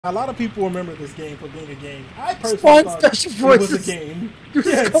A lot of people remember this game for being a game. I personally Spawn thought special it forces. was a game. You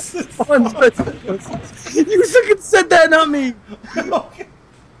Yes, it's Spawn special forces. You fucking said that, not me. Okay.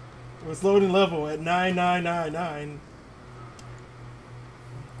 It's loading level at 9999.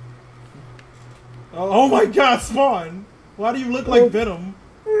 Oh my God, Spawn! Why do you look like Venom?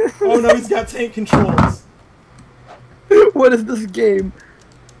 Oh no, he's got tank controls. What is this game?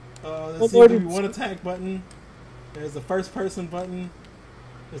 There's either one attack button. There's a first person button.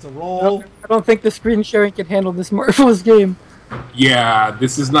 There's a roll. I don't think the screen sharing can handle this marvelous game. Yeah,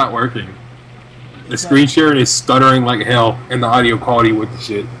 this is not working. The screen sharing is stuttering like hell, and the audio quality with the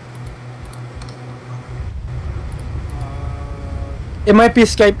shit. It might be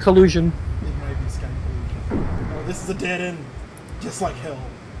Skype collusion. It might be Skype collusion. Oh, this is a dead end. Just like hell.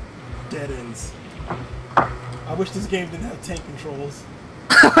 Dead ends. I wish this game didn't have tank controls.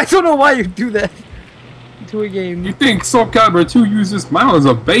 I don't know why you do that to a game. You think Soul Calibur 2 uses mine as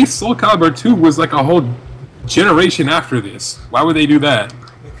a base? Soul Calibur 2 was like a whole generation after this. Why would they do that?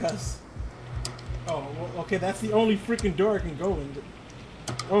 Because... Oh, well, okay, that's the only freaking door I can go in.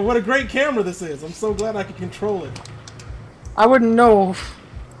 Oh, what a great camera this is. I'm so glad I can control it. I wouldn't know.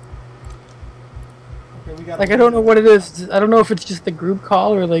 Okay, we got like, I don't know what it is. I don't know if it's just the group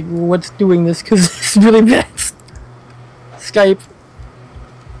call or, like, what's doing this, because it's really bad. Skype.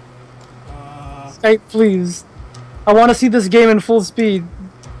 Skype, please. I want to see this game in full speed.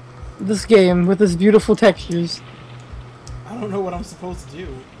 This game, with its beautiful textures. I don't know what I'm supposed to do.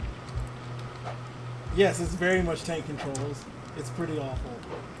 Yes, it's very much tank controls. It's pretty awful.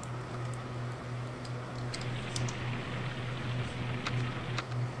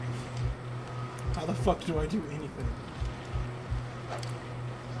 How the fuck do I do anything?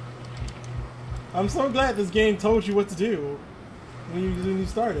 I'm so glad this game told you what to do when you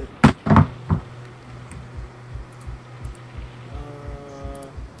started.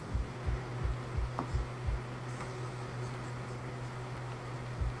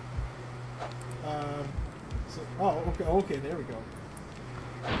 Okay, there we go.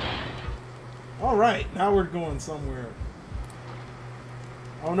 Alright, now we're going somewhere.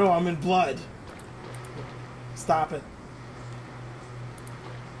 Oh no, I'm in blood. Stop it.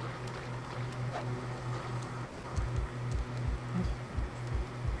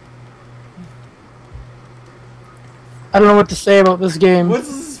 I don't know what to say about this game. What's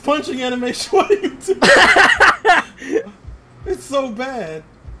this punching animation? What are you doing? It's so bad.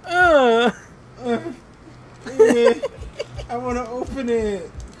 I want to open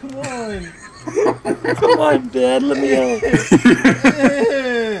it. Come on. Come on, Dad. Let me out.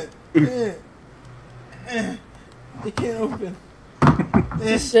 It can't open.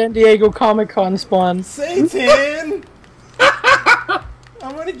 It's San Diego Comic-Con Spawn. Satan! I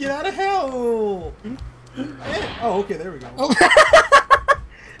want to get out of hell. Oh, okay, there we go.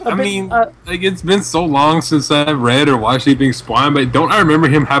 I mean, like, it's been so long since I've read or watched anything Spawn, but don't I remember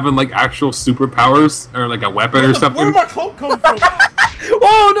him having, like, actual superpowers? Or, like, a weapon or something? Where did my cloak come from?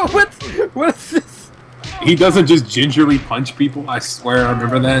 Oh, no, what is this? He doesn't just gingerly punch people, I swear, I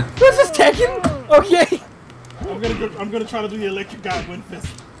remember that. What is this, Tekken? Okay. I'm gonna try to do the electric guy wind fist.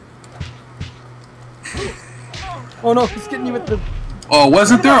 Oh, no, he's getting you with the... Oh,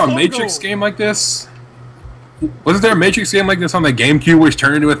 wasn't there a Matrix game like this? Wasn't there a Matrix game like this on the GameCube which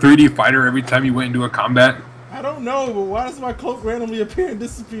turned into a 3D fighter every time you went into a combat? I don't know, but why does my cloak randomly appear and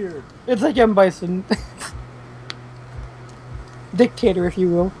disappear? It's like M. Bison. Dictator, if you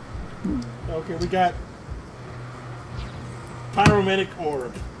will. Okay, we got... Pyromantic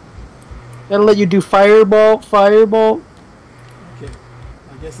Orb. That'll let you do fireball. Okay,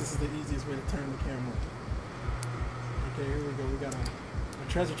 I guess this is the easiest way to turn the camera. Okay, here we go. We got a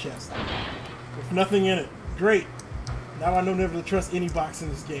treasure chest with nothing in it. Great. Now I know never to trust any box in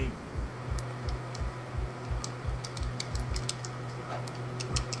this game.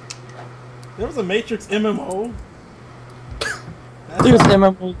 There was a Matrix MMO. There's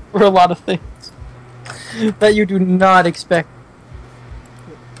MMO for a lot of things that you do not expect.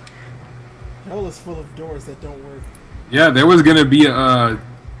 Hell is full of doors that don't work. Yeah, there was gonna be a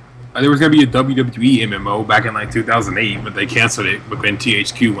WWE MMO back in like 2008, but they canceled it when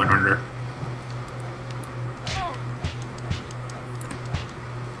THQ went under.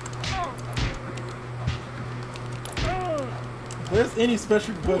 If there's any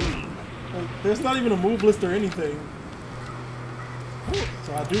special button, like, there's not even a move list or anything.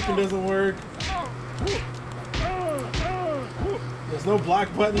 So Hadouken doesn't work. There's no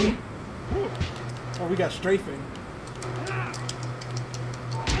block button. Oh, we got strafing.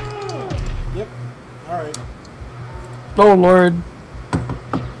 Yep. Alright. Oh, Lord.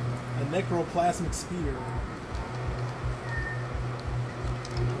 A necroplasmic spear.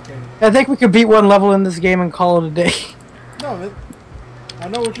 I think we could beat one level in this game and call it a day. No, I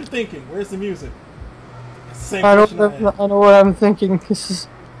know what you're thinking. Where's the music? It's the same I question know what I'm thinking. This is.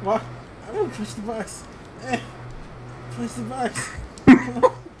 What? I don't push the box. Push the box. Come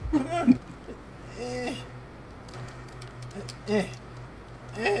on. Come on.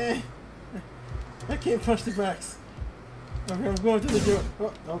 I can't push the box. Okay, I'm going to the door.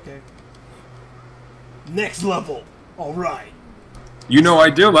 Oh, okay. Next level. Alright. You know, I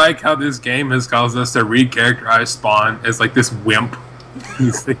do like how this game has caused us to re-characterize Spawn as like this wimp.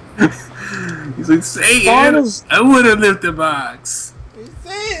 He's like, Satan, I would have lifted the box.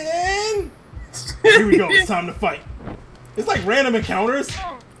 Satan! Here we go, it's time to fight. It's like random encounters.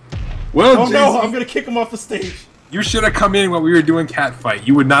 Well, oh no, I'm gonna kick him off the stage. You should have come in when we were doing cat fight.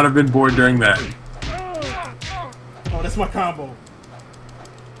 You would not have been bored during that. Oh, that's my combo.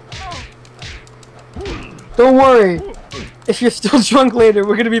 Don't worry. If you're still drunk later,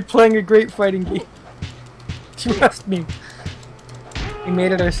 we're gonna be playing a great fighting game. Trust me. We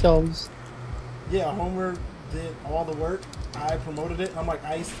made it ourselves. Yeah, Homer did all the work. I promoted it. I'm like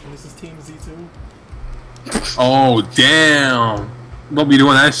Ice, and this is Team Z2. Oh, damn. We'll be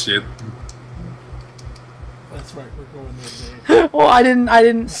doing that shit. That's right, we're going there. Well, I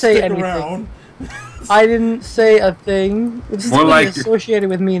didn't say Stick anything. Around. I didn't say a thing. This is like associated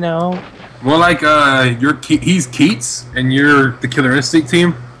with me now. More like he's Keats and you're the Killer Instinct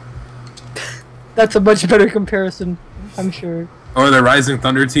team. That's a much better comparison, I'm sure. Or the Rising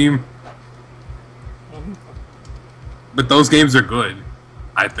Thunder team. But those games are good,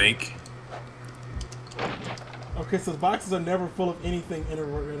 I think. Okay, so the boxes are never full of anything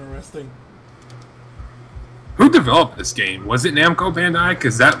interesting. Who developed this game? Was it Namco Bandai?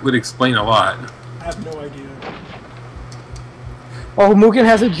 Because that would explain a lot. I have no idea. Oh, Mugen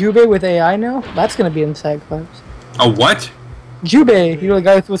has a Jubei with AI now? That's gonna be in Cyclops. A what? Jubei, you know, the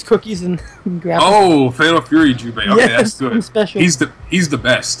guy with cookies and graphics. Oh, Fatal Fury Jubei. Okay, yes, that's good. Special. He's the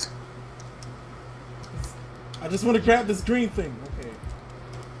best. I just want to grab this green thing. Okay.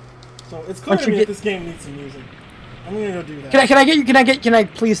 So it's clear to me that this game needs some music. I'm gonna go do that. Can I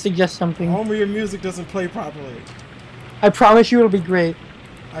please suggest something? Homer, your music doesn't play properly. I promise you it'll be great.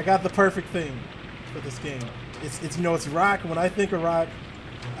 I got the perfect thing for this game. It's you know, it's rock. When I think of rock,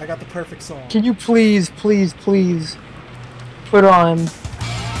 I got the perfect song. Can you please put on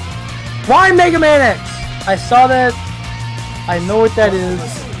Why Mega Man X? I saw that. I know what that is.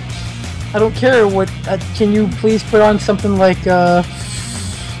 I don't care what. Can you please put on something like I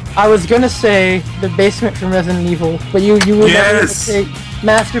was gonna say the basement from Resident Evil, but you would never say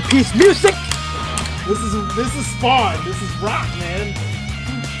masterpiece music. This is Spawn. This is rock, man.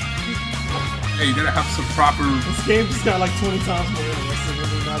 Hey, you gotta have some proper. This game just got like 20 times more interesting than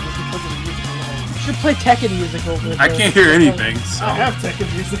me now just because of the music alone. You should play Tekken music over it. I can't hear anything. So. I have Tekken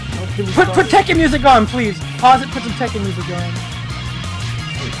music. Put Tekken music on, please. Pause it. Put some Tekken music on.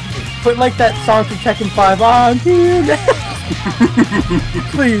 Put like that song from Tekken 5 on.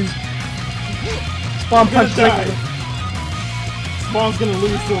 Please. Spawn punch Tekken. Spawn's gonna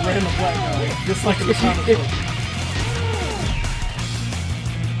lose to a random black guy, just like in the comic book.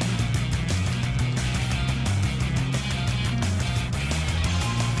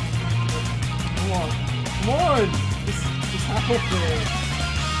 Come on! Just hop up there.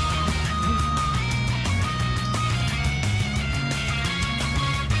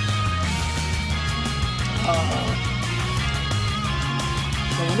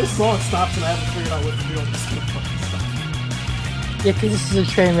 So when this song stops and I haven't figured out what to do, I'm just gonna fucking stop. Yeah, because this is a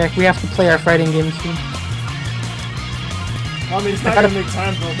train wreck. We have to play our fighting games too. Well, I mean, it's not gonna make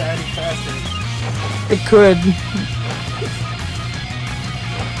time go that any faster. It could.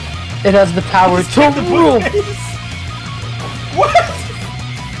 It has the power to rule. What?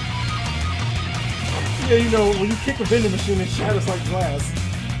 Yeah, you know, when you kick a vending machine, it shatters like glass.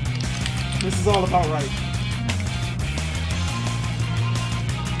 This is all about right.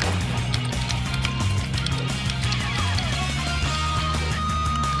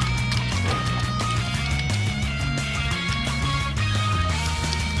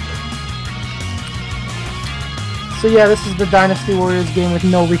 So yeah, this is the Dynasty Warriors game with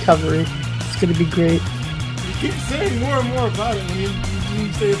no recovery. It's gonna be great. You keep saying more and more about it when you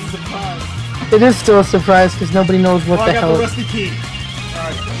say it's a surprise. It is still a surprise because nobody knows what the hell. I got the rusty key.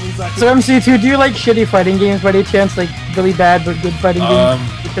 Alright, that means I can... So MC2, do you like shitty fighting games by any chance? Like really bad but good fighting games?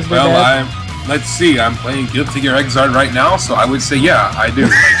 Because well, let's see, I'm playing Guilty Gear Xrd right now, so I would say yeah, I do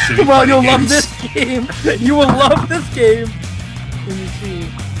like shitty well, you'll games. love this game. You will love this game. Let me see.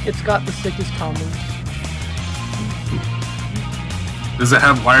 It's got the sickest combos. Does it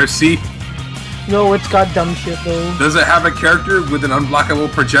have wire C? No, it's got dumb shit though. Does it have a character with an unblockable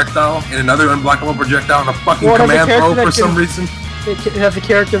projectile and another unblockable projecile and a fucking command throw for some reason? It has a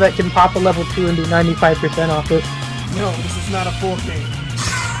character that can pop a level 2 and do 95% off it. No, this is not a full game.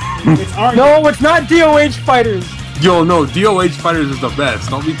 It's no, it's not DOH Fighters. Yo, no, DOH Fighters is the best.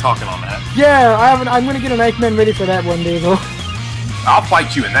 Don't be talking on that. Yeah, I'm gonna get an Eichmann ready for that one day though. I'll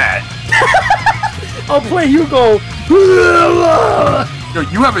fight you in that. I'll play Hugo. Yo,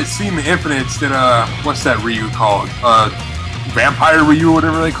 you haven't seen the Infinites that, what's that Ryu called? Vampire Ryu,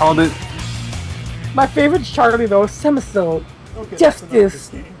 whatever they called it? My favorite's Charlie, though. Semisoul. Okay,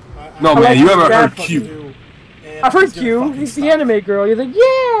 Justice. No, man, you haven't heard Q. I've heard Q. He's the anime girl. He's like,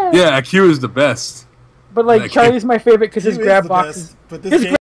 yeah! Yeah, Q is the best. But, like, Charlie's my favorite because his grab box is...